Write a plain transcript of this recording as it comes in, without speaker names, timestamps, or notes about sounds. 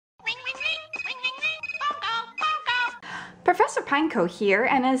Professor Pineco here,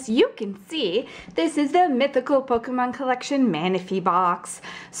 and as you can see, this is the Mythical Pokemon Collection Manaphy box.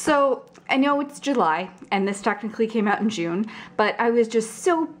 So, I know it's July, and this technically came out in June, but I was just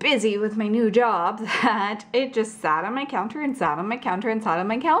so busy with my new job that it just sat on my counter and sat on my counter and sat on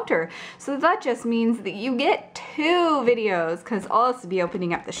my counter. So that just means that you get 2 videos, because I'll also be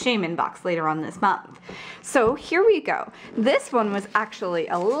opening up the Shaman box later on this month. So here we go. This one was actually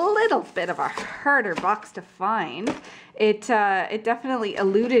a little bit of a harder box to find. It definitely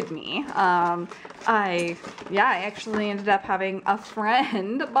eluded me. I actually ended up having a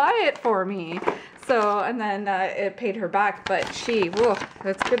friend buy it for me. So, and then it paid her back, but whoa,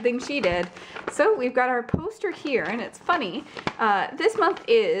 that's a good thing she did. So we've got our poster here, and it's funny. This month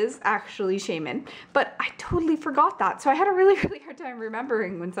is actually Shaman, but I totally forgot that. So I had a really hard time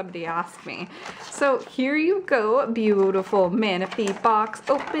remembering when somebody asked me. So here you go, beautiful Manaphy box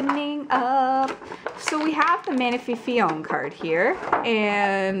opening up. So we have the Manaphy Fion card here,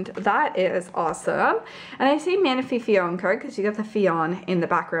 and that is awesome. And I say Manaphy Fion card because you got the Fion in the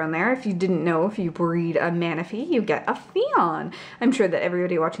background there. If you didn't know, if you breed a Manaphy, you get a Fion. I'm sure that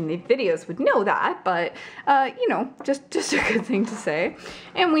everybody watching the videos would know that, but you know, just a good thing to say.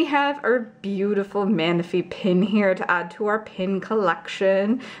 And we have our beautiful Manaphy pin here to add to our pin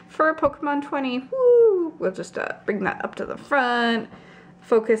collection for Pokemon 20. Woo! We'll just bring that up to the front.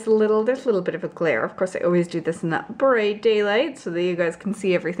 Focus a little, there's a little bit of a glare. Of course, I always do this in that bright daylight so that you guys can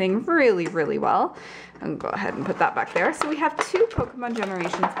see everything really well. I'll go ahead and put that back there. So we have 2 Pokemon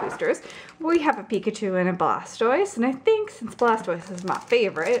Generations boosters. We have a Pikachu and a Blastoise, and I think since Blastoise is my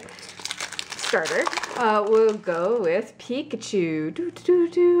favorite starter, we'll go with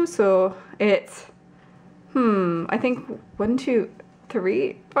Pikachu. So it's, I think 1, 2,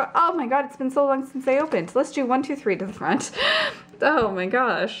 3. Oh my god, it's been so long since I opened. Let's do 1, 2, 3 to the front. Oh my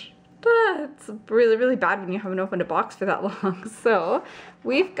gosh, that's really bad when you haven't opened a box for that long. So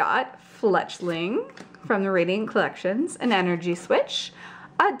we've got Fletchling from the Radiant Collections, an Energy Switch,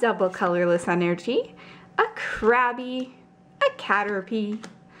 a double colorless energy, a Krabby, a Caterpie,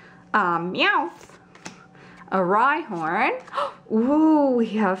 a Meowth, a Rhyhorn. Ooh, we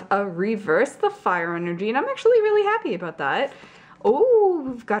have a Reverse the Fire Energy, and I'm actually really happy about that. Oh,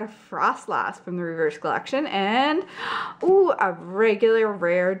 we've got a Frostlass from the Reverse Collection, and ooh, a regular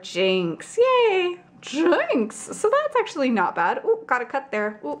rare Jinx. Yay! Jinx! So that's actually not bad. Ooh, got a cut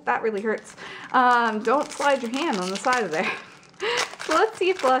there. Ooh, that really hurts. Don't slide your hand on the side of there. So let's see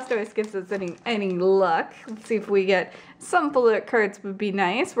if Blastoise gives us any luck. Let's see if we get some bullet cards would be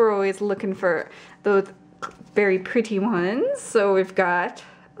nice. We're always looking for those very pretty ones. So we've got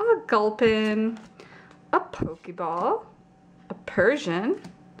a Gulpin, a Pokeball, a Persian,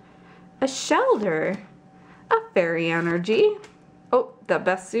 a Shelder, a Fairy Energy, oh, the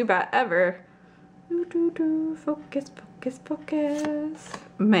best Zubat ever, focus,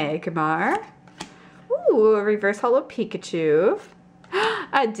 Magmar, ooh, a Reverse Holo Pikachu,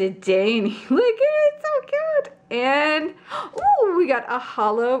 a Dedenne, look at it, so cute, and ooh, we got a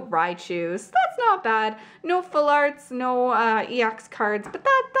Holo Raichu, so that's not bad, no full arts, no EX cards, but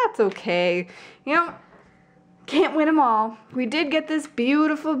that's okay, you know. Can't win them all. We did get this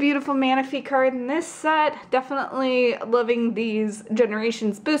beautiful Manaphy card in this set. Definitely loving these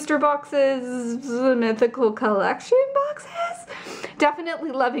Generations booster boxes, Mythical Collection boxes.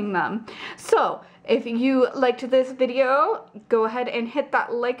 Definitely loving them. So, if you liked this video, go ahead and hit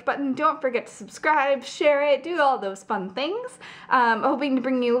that like button. Don't forget to subscribe, share it, do all those fun things. Hoping to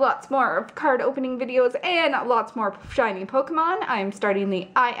bring you lots more card opening videos and lots more shiny Pokemon. I'm starting the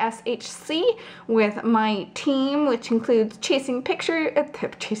ISHC with my team, which includes Chasing Pixels,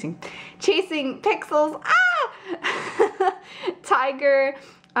 Tiger,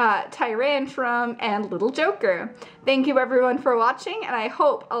 Tyrantrum, and Little Joker. Thank you everyone for watching, and I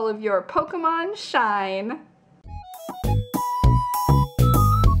hope all of your Pokemon shine.